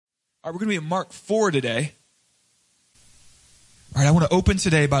All right, we're going to be in Mark 4 today. All right, I want to open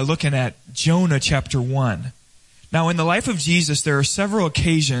today by looking at Jonah chapter 1. Now, in the life of Jesus, there are several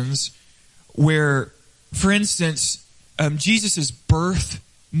occasions where, for instance, Jesus' birth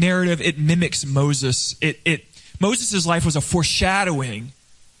narrative, it mimics Moses. Moses' life was a foreshadowing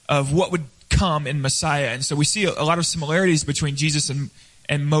of what would come in Messiah. And so we see a lot of similarities between Jesus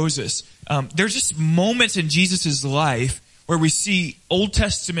and Moses. There's just moments in Jesus' life where we see Old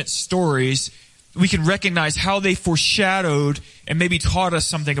Testament stories, we can recognize how they foreshadowed and maybe taught us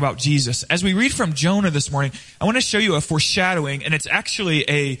something about Jesus. As we read from Jonah this morning, I want to show you a foreshadowing, and it's actually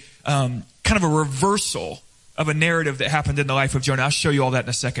a kind of a reversal of a narrative that happened in the life of Jonah. I'll show you all that in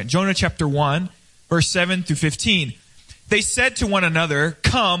a second. Jonah chapter 1, verse 7 through 15. They said to one another,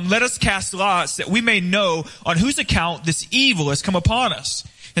 "Come, let us cast lots that we may know on whose account this evil has come upon us."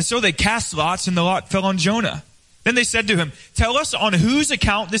 And so they cast lots, and the lot fell on Jonah. Then they said to him, "Tell us on whose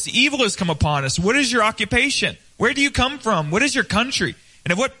account this evil has come upon us. What is your occupation? Where do you come from? What is your country?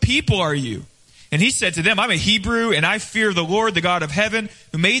 And of what people are you?" And he said to them, "I'm a Hebrew, and I fear the Lord, the God of heaven,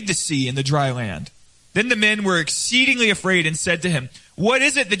 who made the sea and the dry land." Then the men were exceedingly afraid and said to him, "What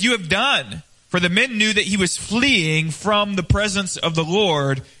is it that you have done?" For the men knew that he was fleeing from the presence of the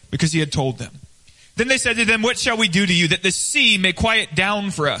Lord because he had told them. Then they said to them, "What shall we do to you that the sea may quiet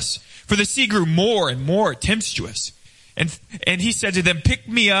down for us?" For the sea grew more and more tempestuous. And he said to them, "Pick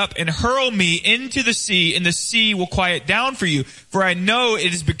me up and hurl me into the sea, and the sea will quiet down for you. For I know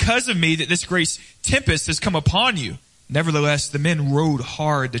it is because of me that this great tempest has come upon you." Nevertheless, the men rowed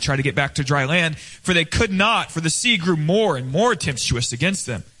hard to try to get back to dry land, for they could not, for the sea grew more and more tempestuous against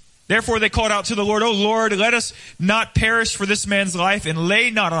them. Therefore they called out to the Lord, "O Lord, let us not perish for this man's life, and lay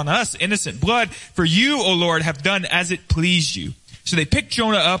not on us innocent blood. For you, O Lord, have done as it pleased you." So they picked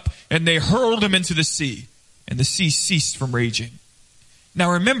Jonah up, and they hurled him into the sea, and the sea ceased from raging. Now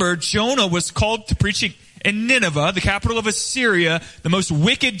remember, Jonah was called to preach in Nineveh, the capital of Assyria, the most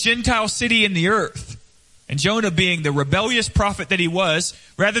wicked Gentile city in the earth. And Jonah, being the rebellious prophet that he was,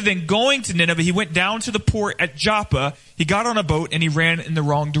 rather than going to Nineveh, he went down to the port at Joppa. He got on a boat, and he ran in the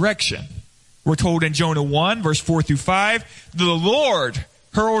wrong direction. We're told in Jonah 1, verse 4 through 5, "The Lord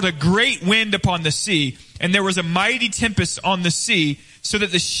hurled a great wind upon the sea, and there was a mighty tempest on the sea, so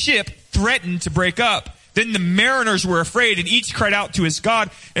that the ship threatened to break up. Then the mariners were afraid, and each cried out to his God,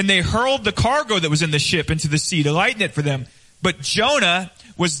 and they hurled the cargo that was in the ship into the sea to lighten it for them. But Jonah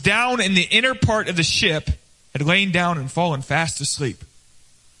was down in the inner part of the ship, had lain down and fallen fast asleep."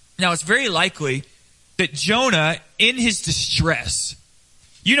 Now it's very likely that Jonah, in his distress,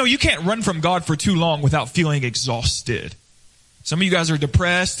 you can't run from God for too long without feeling exhausted. Some of you guys are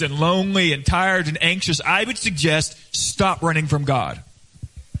depressed and lonely and tired and anxious. I would suggest stop running from God.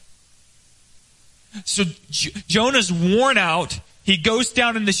 So Jonah's worn out. He goes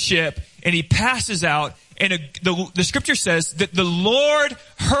down in the ship and he passes out. And the scripture says that the Lord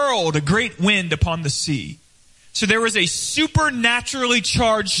hurled a great wind upon the sea. So there was a supernaturally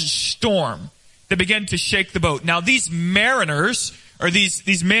charged storm that began to shake the boat. Now these mariners, or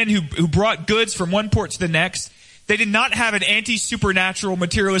these men who brought goods from one port to the next, they did not have an anti-supernatural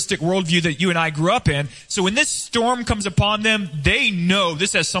materialistic worldview that you and I grew up in. So when this storm comes upon them, they know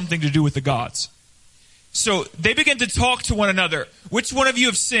this has something to do with the gods. So they begin to talk to one another. "Which one of you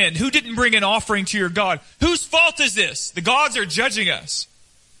have sinned? Who didn't bring an offering to your God? Whose fault is this? The gods are judging us."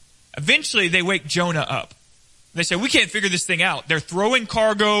 Eventually they wake Jonah up. They say, "We can't figure this thing out." They're throwing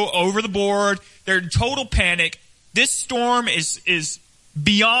cargo over the board. They're in total panic. This storm is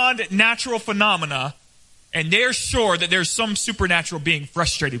beyond natural phenomena. And they're sure that there's some supernatural being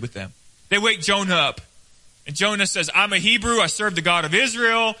frustrated with them. They wake Jonah up. And Jonah says, "I'm a Hebrew. I serve the God of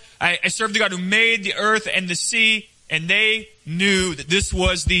Israel. I serve the God who made the earth and the sea." And they knew that this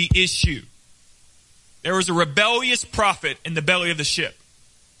was the issue. There was a rebellious prophet in the belly of the ship.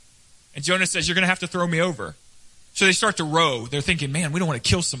 And Jonah says, "You're going to have to throw me over." So they start to row. They're thinking, man, we don't want to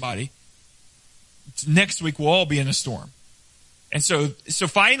kill somebody. Next week we'll all be in a storm. And so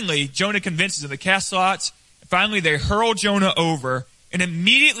finally, Jonah convinces them to cast lots. Finally, they hurl Jonah over, and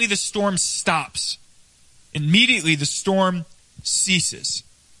immediately the storm stops. Immediately the storm ceases.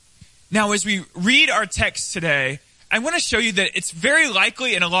 Now, as we read our text today, I want to show you that it's very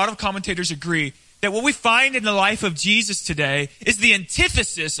likely, and a lot of commentators agree, that what we find in the life of Jesus today is the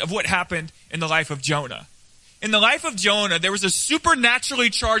antithesis of what happened in the life of Jonah. In the life of Jonah, there was a supernaturally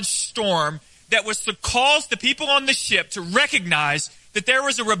charged storm that was to cause the people on the ship to recognize that there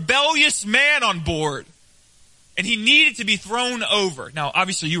was a rebellious man on board, and he needed to be thrown over. Now,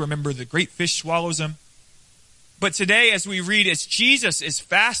 obviously, you remember the great fish swallows him. But today, as we read, as Jesus is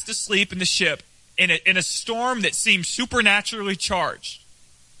fast asleep in the ship in a storm that seems supernaturally charged,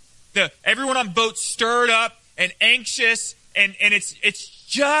 Everyone on boat stirred up and anxious, and it's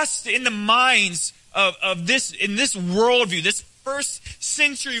just in the minds of this, in this worldview, this first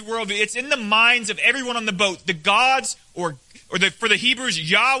century worldview. It's in the minds of everyone on the boat. The gods, for the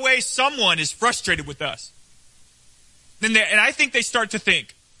Hebrews, Yahweh, someone is frustrated with us. And I think they start to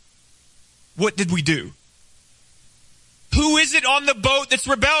think, what did we do? Who is it on the boat that's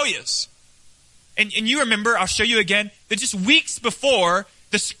rebellious? And you remember, I'll show you again, that just weeks before,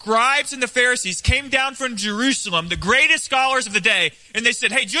 the scribes and the Pharisees came down from Jerusalem, the greatest scholars of the day, and they said,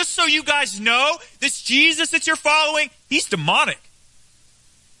 hey, just so you guys know, this Jesus that you're following, he's demonic.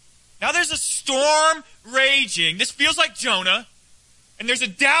 Now there's a storm raging. This feels like Jonah, and there's a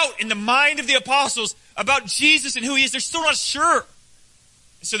doubt in the mind of the apostles about Jesus and who he is. They're still not sure.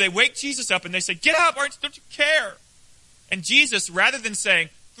 And so they wake Jesus up and they say, get up, don't you care? And Jesus, rather than saying,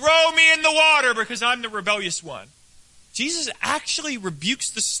 throw me in the water because I'm the rebellious one, Jesus actually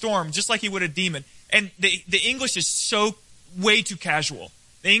rebukes the storm just like he would a demon. And the English is so way too casual.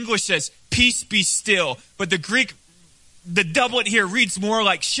 The English says, peace be still. But the Greek, the doublet here reads more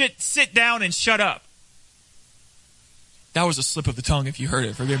like, sit down and shut up. That was a slip of the tongue if you heard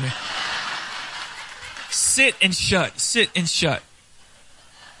it. Forgive me. Sit and shut. Sit and shut.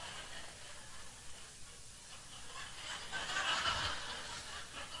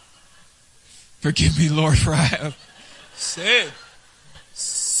 Forgive me, Lord, for I have... Sit,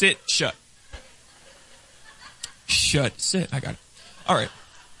 shut. Shut, sit. I got it. All right.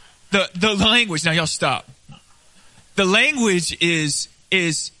 The language, now y'all stop. The language is,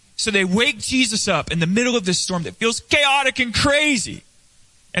 so they wake Jesus up in the middle of this storm that feels chaotic and crazy.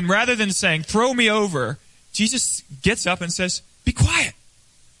 And rather than saying, throw me over, Jesus gets up and says, be quiet.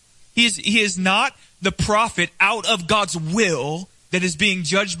 He is not the prophet out of God's will that is being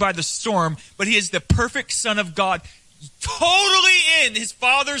judged by the storm, but he is the perfect Son of God, totally in his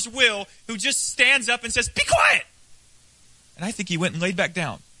Father's will, who just stands up and says, be quiet. And I think he went and laid back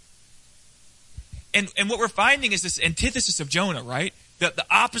down. And what we're finding is this antithesis of Jonah, right? The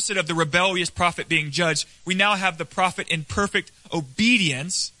opposite of the rebellious prophet being judged. We now have the prophet in perfect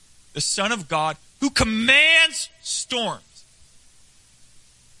obedience, the Son of God, who commands storms.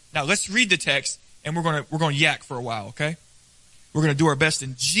 Now let's read the text, and we're going to yak for a while, okay? We're going to do our best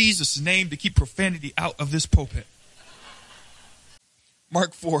in Jesus' name to keep profanity out of this pulpit.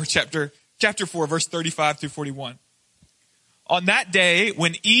 Mark 4, chapter 4, verse 35 through 41. On that day,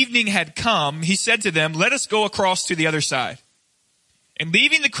 when evening had come, he said to them, let us go across to the other side. And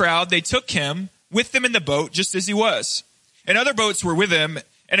leaving the crowd, they took him with them in the boat, just as he was. And other boats were with him,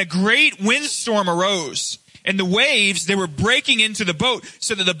 and a great windstorm arose. And the waves, they were breaking into the boat,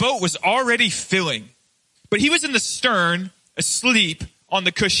 so that the boat was already filling. But he was in the stern, asleep on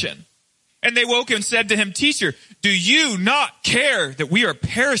the cushion. And they woke him and said to him, teacher, do you not care that we are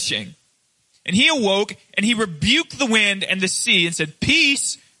perishing? And he awoke, and he rebuked the wind and the sea and said,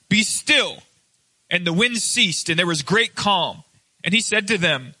 peace, be still. And the wind ceased, and there was great calm. And he said to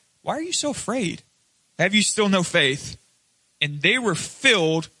them, why are you so afraid? Have you still no faith? And they were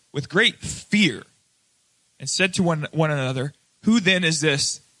filled with great fear and said to one another, who then is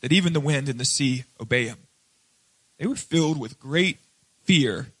this that even the wind and the sea obey him? They were filled with great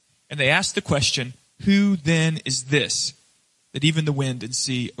fear, and they asked the question, who then is this that even the wind and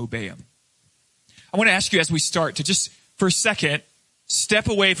sea obey him? I want to ask you as we start to just for a second step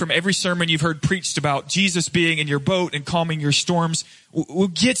away from every sermon you've heard preached about Jesus being in your boat and calming your storms. We'll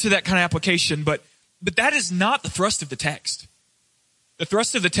get to that kind of application, but that is not the thrust of the text. The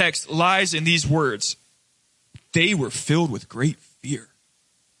thrust of the text lies in these words. They were filled with great fear.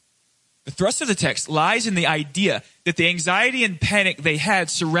 The thrust of the text lies in the idea that the anxiety and panic they had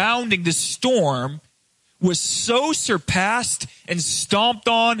surrounding the storm was so surpassed and stomped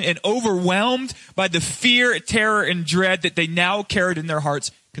on and overwhelmed by the fear, terror, and dread that they now carried in their hearts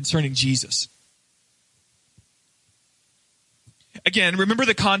concerning Jesus. Again, remember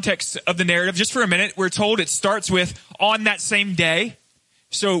the context of the narrative. Just for a minute, we're told it starts with on that same day.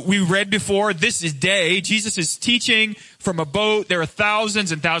 So we read before, this is day. Jesus is teaching from a boat. There are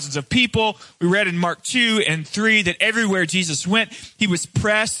thousands and thousands of people. We read in Mark 2 and 3 that everywhere Jesus went, he was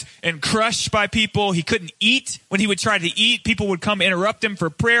pressed and crushed by people. He couldn't eat. When he would try to eat, people would come interrupt him for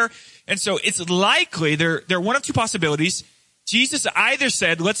prayer. And so it's likely, there are one of two possibilities. Jesus either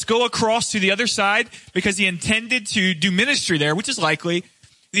said, let's go across to the other side because he intended to do ministry there, which is likely.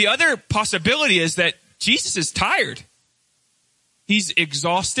 The other possibility is that Jesus is tired. He's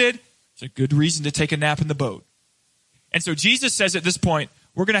exhausted. It's a good reason to take a nap in the boat. And so Jesus says at this point,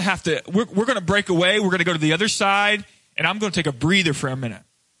 we're going to break away. We're going to go to the other side, and I'm going to take a breather for a minute.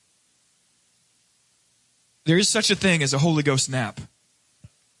 There is such a thing as a Holy Ghost nap.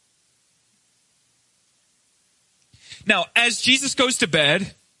 Now, as Jesus goes to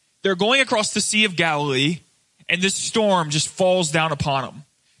bed, they're going across the Sea of Galilee, and this storm just falls down upon them.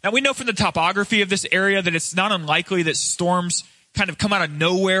 Now, we know from the topography of this area that it's not unlikely that storms kind of come out of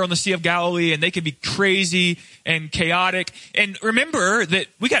nowhere on the Sea of Galilee, and they can be crazy and chaotic. And remember that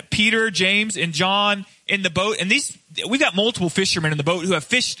we got Peter, James, and John in the boat, and we got multiple fishermen in the boat who have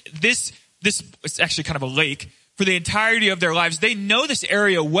fished this, it's actually kind of a lake, for the entirety of their lives. They know this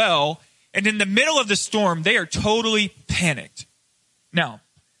area well, and in the middle of the storm, they are totally panicked. Now,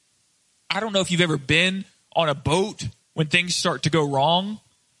 I don't know if you've ever been on a boat when things start to go wrong,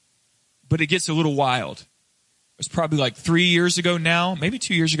 but it gets a little wild. It was probably like 3 years ago now, maybe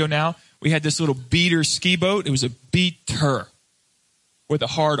 2 years ago now. We had this little beater ski boat. It was a beater with a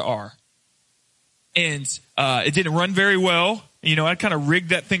hard R. And it didn't run very well. You know, I kind of rigged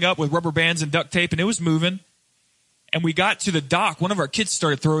that thing up with rubber bands and duct tape, and it was moving. And we got to the dock. One of our kids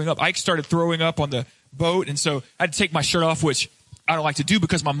started throwing up. Ike started throwing up on the boat, and so I had to take my shirt off, which I don't like to do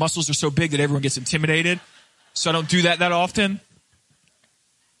because my muscles are so big that everyone gets intimidated. So I don't do that often.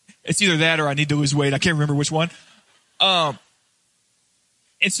 It's either that or I need to lose weight. I can't remember which one. And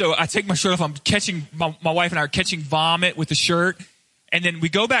so I take my shirt off. I'm catching, my wife and I are catching vomit with the shirt. And then we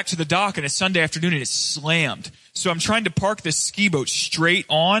go back to the dock, and it's Sunday afternoon, and it's slammed. So I'm trying to park this ski boat straight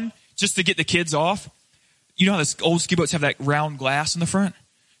on just to get the kids off. You know how those old ski boats have that round glass in the front?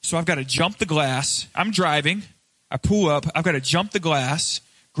 So I've got to jump the glass. I'm driving. I pull up. I've got to jump the glass,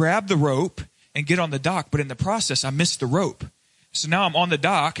 grab the rope, and get on the dock. But in the process, I missed the rope. So now I'm on the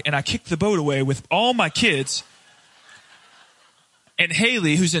dock, and I kick the boat away with all my kids. And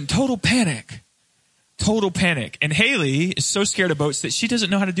Haley, who's in total panic. And Haley is so scared of boats that she doesn't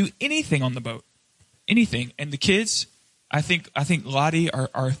know how to do anything on the boat. Anything. And the kids, I think Lottie,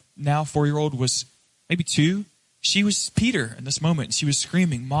 our now 4-year-old, was maybe 2. She was Peter in this moment. She was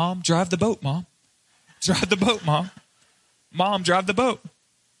screaming, "Mom, drive the boat, Mom. Drive the boat, Mom. Mom, drive the boat."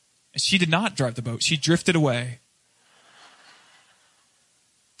 And she did not drive the boat. She drifted away.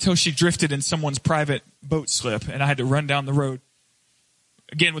 Till she drifted in someone's private boat slip, and I had to run down the road.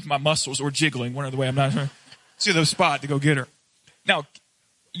 Again, with my muscles or jiggling, one other way. I'm not sure. To the spot to go get her. Now,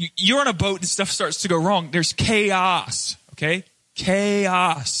 you're on a boat and stuff starts to go wrong. There's chaos, okay?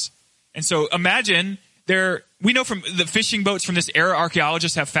 Chaos. And so imagine we know from the fishing boats from this era,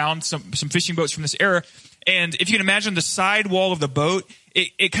 archaeologists have found some fishing boats from this era. And if you can imagine the side wall of the boat,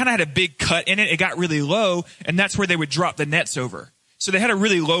 it kind of had a big cut in it. It got really low, and that's where they would drop the nets over. So they had a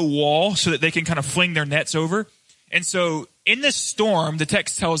really low wall so that they can kind of fling their nets over. And so in this storm, the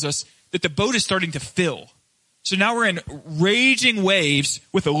text tells us that the boat is starting to fill. So now we're in raging waves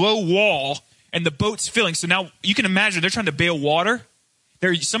with a low wall, and the boat's filling. So now you can imagine they're trying to bail water.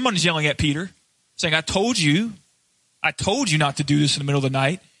 Someone's yelling at Peter, saying, I told you not to do this in the middle of the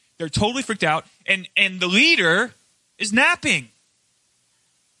night. They're totally freaked out. And the leader is napping.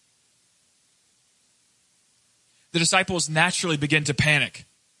 The disciples naturally begin to panic.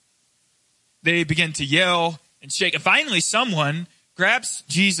 They begin to yell and shake. And finally, someone grabs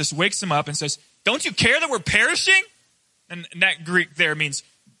Jesus, wakes him up, and says, "Don't you care that we're perishing?" And that Greek there means,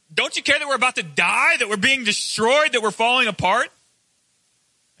 don't you care that we're about to die, that we're being destroyed, that we're falling apart?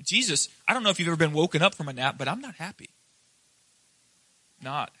 Jesus, I don't know if you've ever been woken up from a nap, but I'm not happy.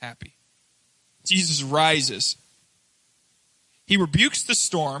 Not happy. Jesus rises. He rebukes the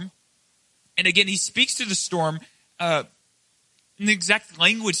storm. And again, he speaks to the storm in the exact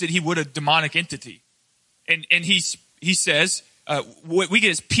language that he would a demonic entity. And he says, what we get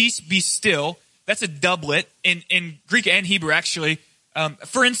is peace, be still. That's a doublet in Greek and Hebrew, actually.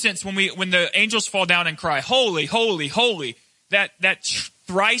 For instance, when the angels fall down and cry, holy, holy, holy, that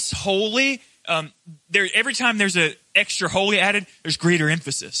thrice holy, every time there's an extra holy added, there's greater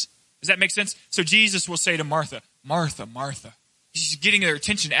emphasis. Does that make sense? So Jesus will say to Martha, Martha, Martha. He's getting their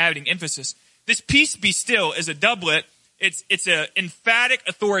attention, adding emphasis. This peace be still is a doublet. It's an emphatic,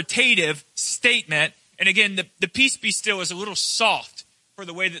 authoritative statement. And again, the peace be still is a little soft for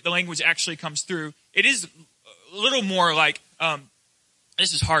the way that the language actually comes through. It is a little more like,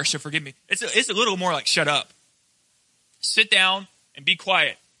 this is harsh, so forgive me. It's a little more like shut up. Sit down and be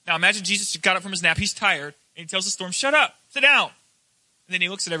quiet. Now imagine Jesus got up from his nap. He's tired. And he tells the storm, shut up, sit down. And then he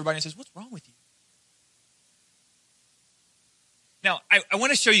looks at everybody and says, what's wrong with you? Now, I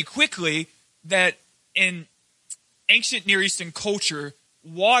want to show you quickly that in ancient Near Eastern culture,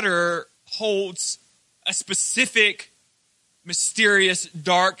 water holds a specific, mysterious,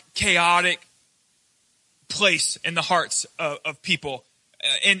 dark, chaotic place in the hearts of people.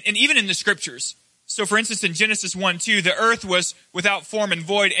 And even in the scriptures. So for instance, in Genesis 1:2, the earth was without form and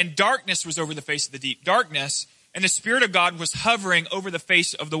void, and darkness was over the face of the deep. Darkness, and the Spirit of God was hovering over the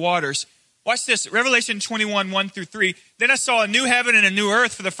face of the waters. Watch this. Revelation 21, 1 through 3. Then I saw a new heaven and a new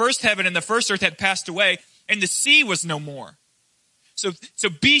earth, for the first heaven and the first earth had passed away, and the sea was no more. So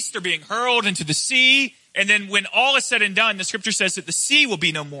beasts are being hurled into the sea, and then when all is said and done, the scripture says that the sea will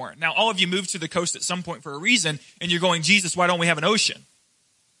be no more. Now, all of you moved to the coast at some point for a reason, and you're going, Jesus, why don't we have an ocean?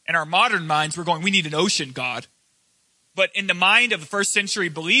 In our modern minds, we're going, we need an ocean, God. But in the mind of the first century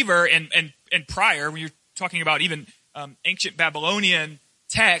believer and prior, when you're talking about even ancient Babylonian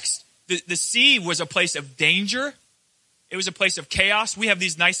text, the sea was a place of danger. It was a place of chaos. We have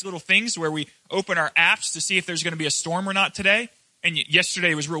these nice little things where we open our apps to see if there's going to be a storm or not today. And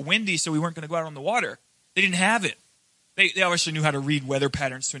yesterday it was real windy, so we weren't going to go out on the water. They didn't have it. They obviously knew how to read weather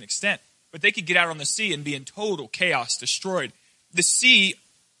patterns to an extent. But they could get out on the sea and be in total chaos, destroyed. The sea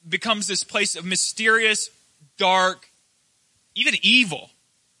becomes this place of mysterious, dark, even evil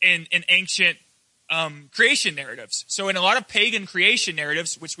in ancient creation narratives. So in a lot of pagan creation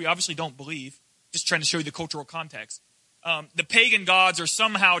narratives, which we obviously don't believe, just trying to show you the cultural context, the pagan gods are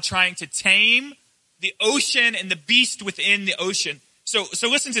somehow trying to tame the ocean and the beast within the ocean. So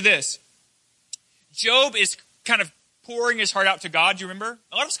listen to this. Job is kind of pouring his heart out to God. Do you remember?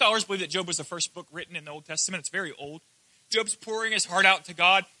 A lot of scholars believe that Job was the first book written in the Old Testament. It's very old. Job's pouring his heart out to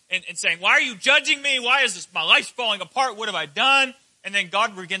God and saying, why are you judging me? Why is my life falling apart? What have I done? And then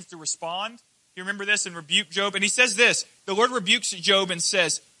God begins to respond. You remember this, and rebuke Job? And he says this. The Lord rebukes Job and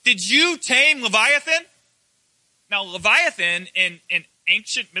says, did you tame Leviathan? Now, Leviathan in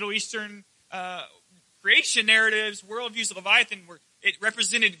ancient Middle Eastern creation narratives, worldviews of Leviathan, it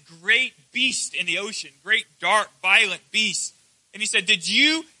represented great beast in the ocean, great, dark, violent beast. And he said, did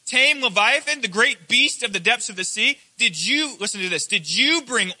you tame Leviathan, the great beast of the depths of the sea? Did you, listen to this, did you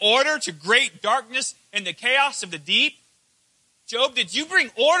bring order to great darkness and the chaos of the deep? Job, did you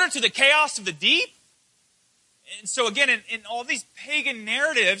bring order to the chaos of the deep? And so again, in all these pagan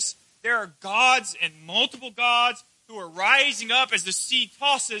narratives, there are gods and multiple gods who are rising up as the sea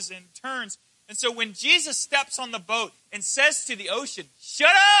tosses and turns. And so when Jesus steps on the boat and says to the ocean, shut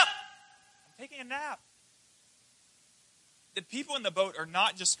up, I'm taking a nap. The people in the boat are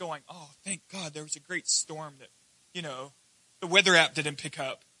not just going, oh, thank God there was a great storm that, the weather app didn't pick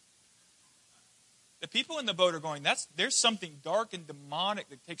up. The people in the boat are going, there's something dark and demonic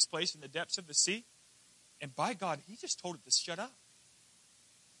that takes place in the depths of the sea. And by God, he just told it to shut up.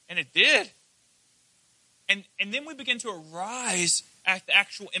 And it did. And then we begin to arise at the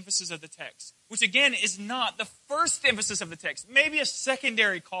actual emphasis of the text, which again is not the first emphasis of the text, maybe a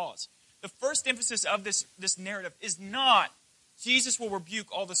secondary cause. The first emphasis of this narrative is not, Jesus will rebuke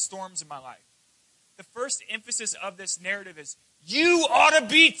all the storms in my life. The first emphasis of this narrative is, you ought to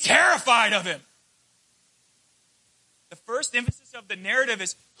be terrified of him. The first emphasis of the narrative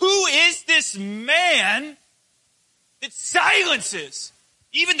is, who is this man that silences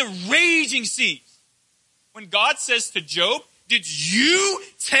even the raging seas? When God says to Job, did you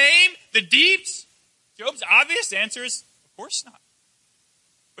tame the deeps? Job's obvious answer is, of course not.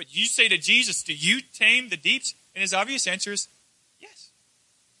 But you say to Jesus, do you tame the deeps? And his obvious answer is, yes.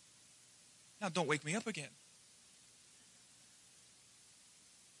 Now don't wake me up again.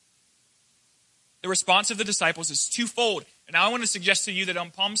 The response of the disciples is twofold. And I want to suggest to you that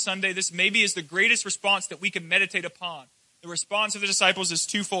on Palm Sunday, this maybe is the greatest response that we can meditate upon. The response of the disciples is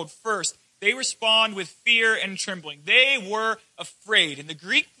twofold. First, they respond with fear and trembling. They were afraid. And the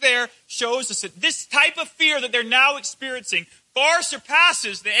Greek there shows us that this type of fear that they're now experiencing far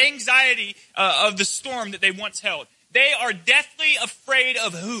surpasses the anxiety of the storm that they once held. They are deathly afraid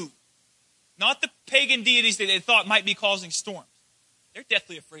of who? Not the pagan deities that they thought might be causing storms. They're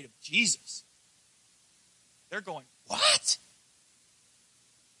deathly afraid of Jesus. They're going, what?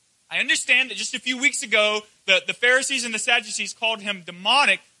 I understand that just a few weeks ago, the Pharisees and the Sadducees called him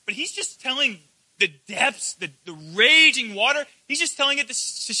demonic, but he's just telling the depths, the raging water, he's just telling it to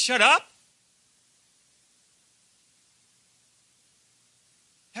shut up.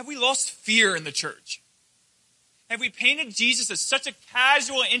 Have we lost fear in the church? Have we painted Jesus as such a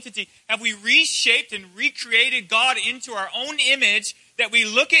casual entity? Have we reshaped and recreated God into our own image that we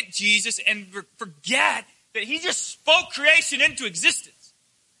look at Jesus and forget that he just spoke creation into existence?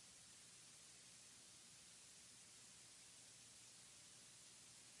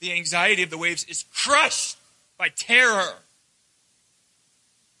 The anxiety of the waves is crushed by terror.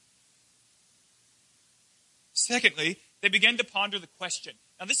 Secondly, they begin to ponder the question.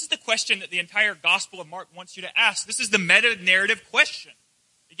 Now, this is the question that the entire Gospel of Mark wants you to ask. This is the meta-narrative question.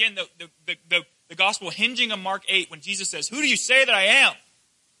 Again, the Gospel hinging on Mark 8 when Jesus says, who do you say that I am?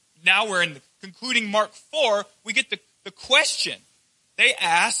 Now we're in the concluding Mark 4, we get the question. They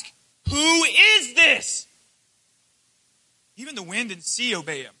ask, who is this? Even the wind and sea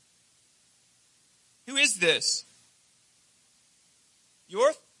obey him. Who is this?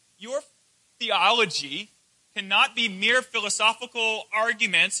 Your theology cannot be mere philosophical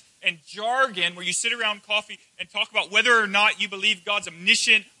arguments and jargon where you sit around coffee and talk about whether or not you believe God's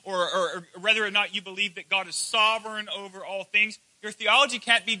omniscient or whether or not you believe that God is sovereign over all things. Your theology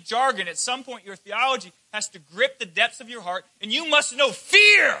can't be jargon. At some point, your theology has to grip the depths of your heart, and you must know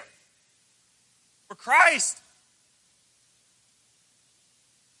fear for Christ.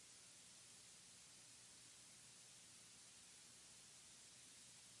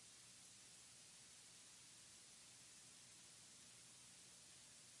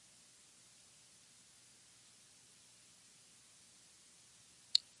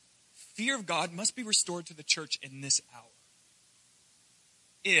 Fear of God must be restored to the church in this hour.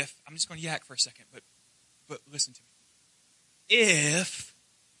 I'm just going to yak for a second, but listen to me. If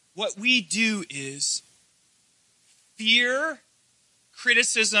what we do is fear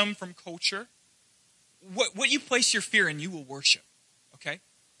criticism from culture, what you place your fear in, you will worship. Okay?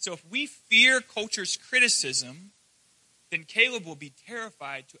 So if we fear culture's criticism, then Caleb will be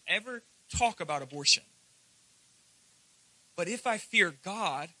terrified to ever talk about abortion. But if I fear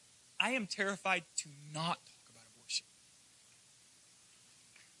God, I am terrified to not talk about abortion.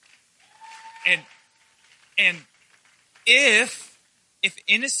 And if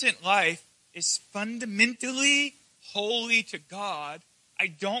innocent life is fundamentally holy to God, I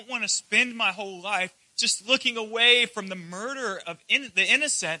don't want to spend my whole life just looking away from the murder of the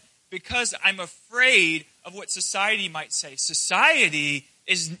innocent because I'm afraid of what society might say. Society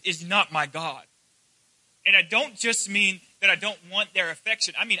is not my God. And I don't just mean that I don't want their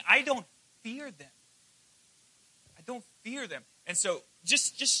affection. I mean, I don't fear them. I don't fear them. And so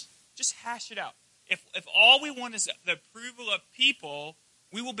just hash it out. If all we want is the approval of people,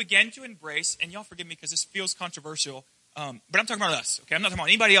 we will begin to embrace, and y'all forgive me because this feels controversial, but I'm talking about us, okay? I'm not talking about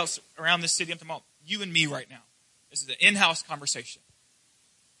anybody else around this city. I'm talking about you and me right now. This is an in-house conversation.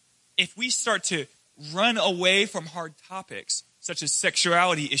 If we start to run away from hard topics, such as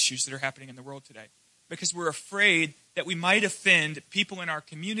sexuality issues that are happening in the world today, because we're afraid that we might offend people in our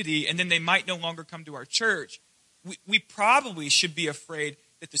community and then they might no longer come to our church, we probably should be afraid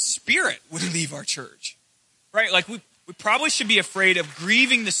that the Spirit would leave our church, right? Like we probably should be afraid of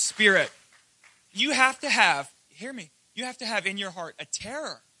grieving the Spirit. You have to have, hear me, you have to have in your heart a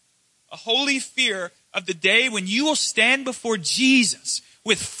terror, a holy fear of the day when you will stand before Jesus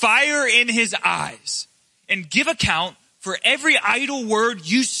with fire in his eyes and give account for every idle word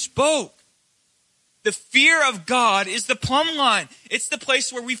you spoke. The fear of God is the plumb line. It's the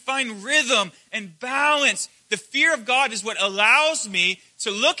place where we find rhythm and balance. The fear of God is what allows me to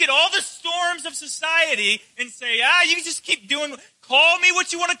look at all the storms of society and say, you can just keep doing, call me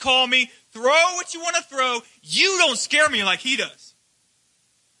what you want to call me, throw what you want to throw. You don't scare me like he does.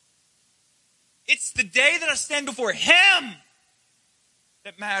 It's the day that I stand before him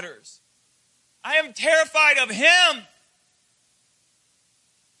that matters. I am terrified of him.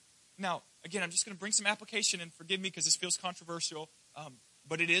 Now, again, I'm just going to bring some application, and forgive me because this feels controversial,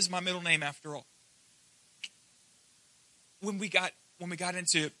 but it is my middle name after all. When we got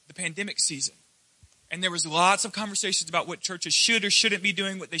into the pandemic season, and there was lots of conversations about what churches should or shouldn't be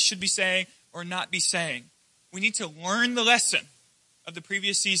doing, what they should be saying or not be saying, we need to learn the lesson of the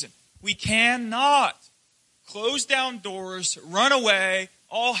previous season. We cannot close down doors, run away,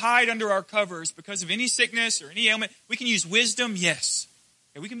 all hide under our covers because of any sickness or any ailment. We can use wisdom, yes.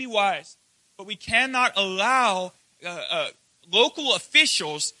 Okay, we can be wise. But we cannot allow local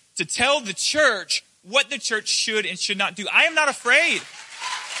officials to tell the church what the church should and should not do. I am not afraid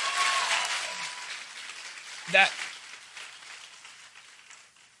that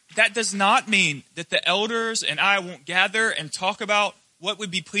does not mean that the elders and I won't gather and talk about what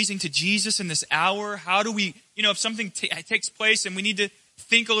would be pleasing to Jesus in this hour. How do we, if something takes place and we need to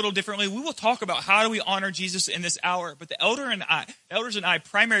think a little differently, we will talk about how do we honor Jesus in this hour. But the elders and I,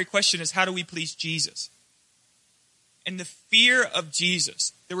 primary question is how do we please Jesus? And the fear of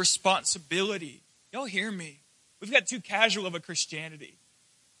Jesus, the responsibility. Y'all hear me? We've got too casual of a Christianity.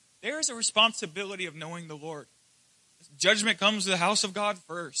 There is a responsibility of knowing the Lord. Judgment comes to the house of God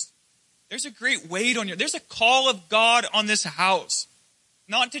first. There's a great weight on you. There's a call of God on this house.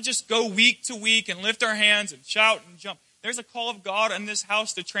 Not to just go week to week and lift our hands and shout and jump. There's a call of God in this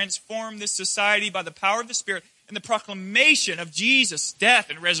house to transform this society by the power of the Spirit and the proclamation of Jesus' death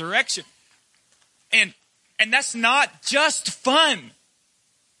and resurrection. And that's not just fun.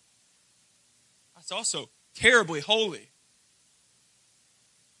 That's also terribly holy.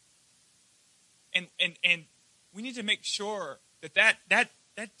 And we need to make sure that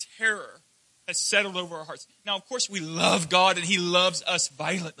terror has settled over our hearts. Now, of course, we love God and he loves us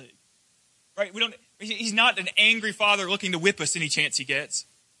violently. Right? He's not an angry father looking to whip us any chance he gets.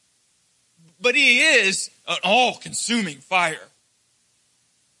 But he is an all-consuming fire.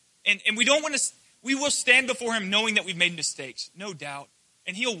 And we don't want to, we will stand before him knowing that we've made mistakes, no doubt.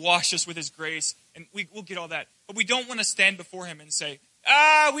 And he'll wash us with his grace, and we'll get all that. But we don't want to stand before him and say,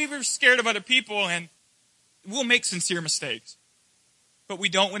 we were scared of other people, and we'll make sincere mistakes. But we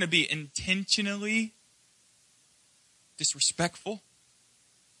don't want to be intentionally disrespectful,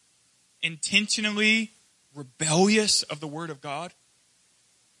 intentionally rebellious of the Word of God.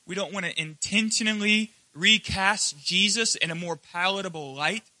 We don't want to intentionally recast Jesus in a more palatable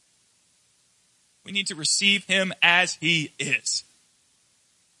light. We need to receive him as he is.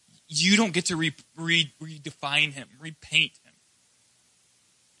 You don't get to redefine him, repaint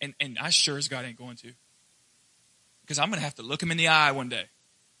him. And I sure as God ain't going to. Because I'm going to have to look him in the eye one day.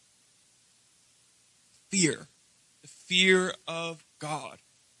 Fear. The fear of God.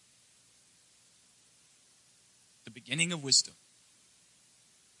 The beginning of wisdom.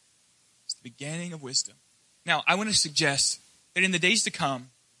 It's the beginning of wisdom. Now, I want to suggest that in the days to come,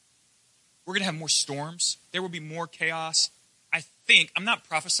 we're going to have more storms. There will be more chaos. I think, I'm not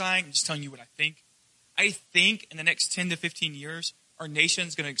prophesying, I'm just telling you what I think. I think in the next 10 to 15 years, our nation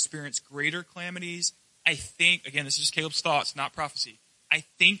is going to experience greater calamities. I think, again, this is just Caleb's thoughts, not prophecy. I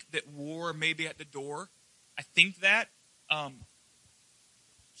think that war may be at the door. I think that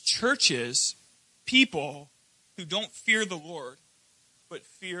churches, people who don't fear the Lord, but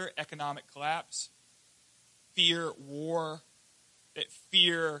fear economic collapse, fear war, that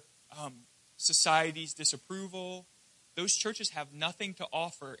fear society's disapproval, those churches have nothing to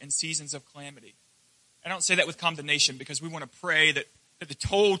offer in seasons of calamity. I don't say that with condemnation because we want to pray that the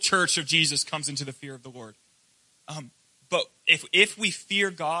whole church of Jesus comes into the fear of the Lord. But if we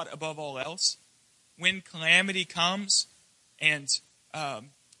fear God above all else, when calamity comes and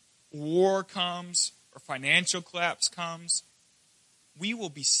war comes or financial collapse comes, we will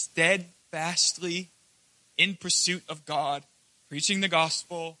be steadfastly in pursuit of God, preaching the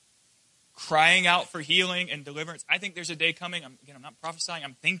gospel, crying out for healing and deliverance. I think there's a day coming, I'm not prophesying,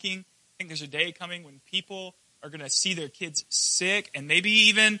 I'm thinking, I think there's a day coming when people are going to see their kids sick and maybe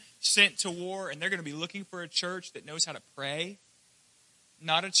even sent to war, and they're going to be looking for a church that knows how to pray,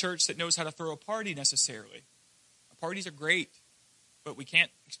 not a church that knows how to throw a party necessarily. Parties are great, but we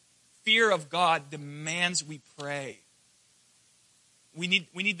can't. Fear of God demands we pray. We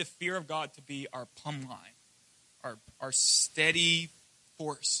need the fear of God to be our plumb line, our steady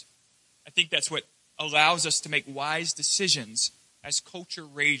force. I think that's what allows us to make wise decisions as culture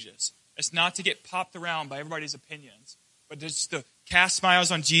rages. It's not to get popped around by everybody's opinions, but just to cast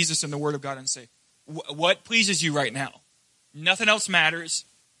smiles on Jesus and the Word of God and say, what pleases you right now? Nothing else matters.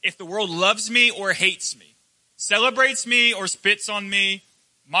 If the world loves me or hates me, celebrates me or spits on me,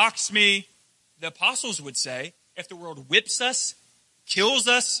 mocks me, the apostles would say, if the world whips us, kills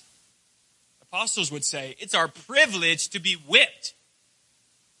us, the apostles would say, it's our privilege to be whipped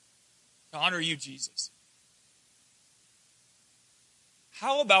to honor you, Jesus.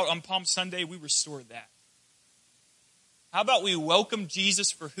 How about on Palm Sunday we restore that? How about we welcome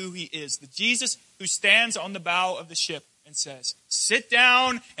Jesus for who he is? The Jesus who stands on the bow of the ship and says, sit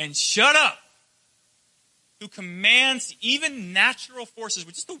down and shut up. Who commands even natural forces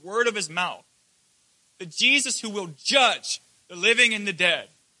with just the word of his mouth. The Jesus who will judge the living and the dead.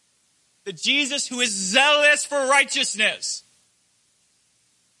 The Jesus who is zealous for righteousness.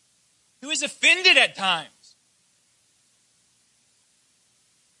 Who is offended at times.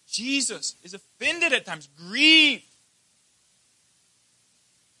 Jesus is offended at times, grieved.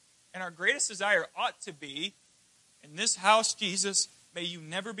 And our greatest desire ought to be, in this house, Jesus, may you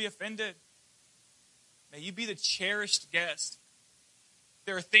never be offended. May you be the cherished guest. If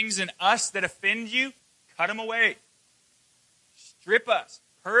there are things in us that offend you, cut them away. Strip us,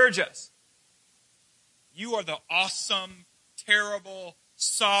 purge us. You are the awesome, terrible,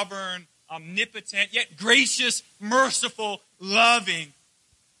 sovereign, omnipotent, yet gracious, merciful, loving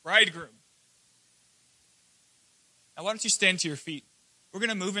bridegroom. Now, why don't you stand to your feet? We're going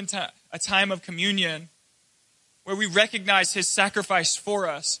to move into a time of communion where we recognize his sacrifice for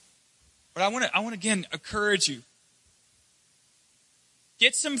us. But I want to again encourage you.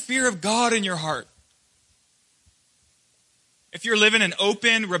 Get some fear of God in your heart. If you're living in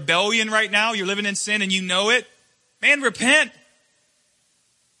open rebellion right now, you're living in sin and you know it, man, repent.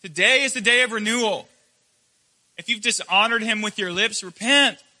 Today is the day of renewal. If you've dishonored him with your lips,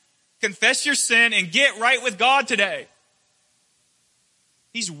 repent. Confess your sin and get right with God today.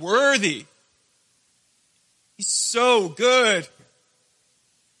 He's worthy. He's so good.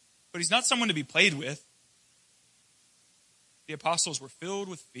 But he's not someone to be played with. The apostles were filled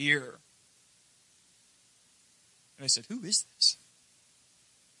with fear. And I said, who is this?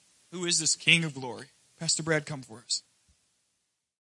 Who is this King of glory? Pastor Brad, come for us.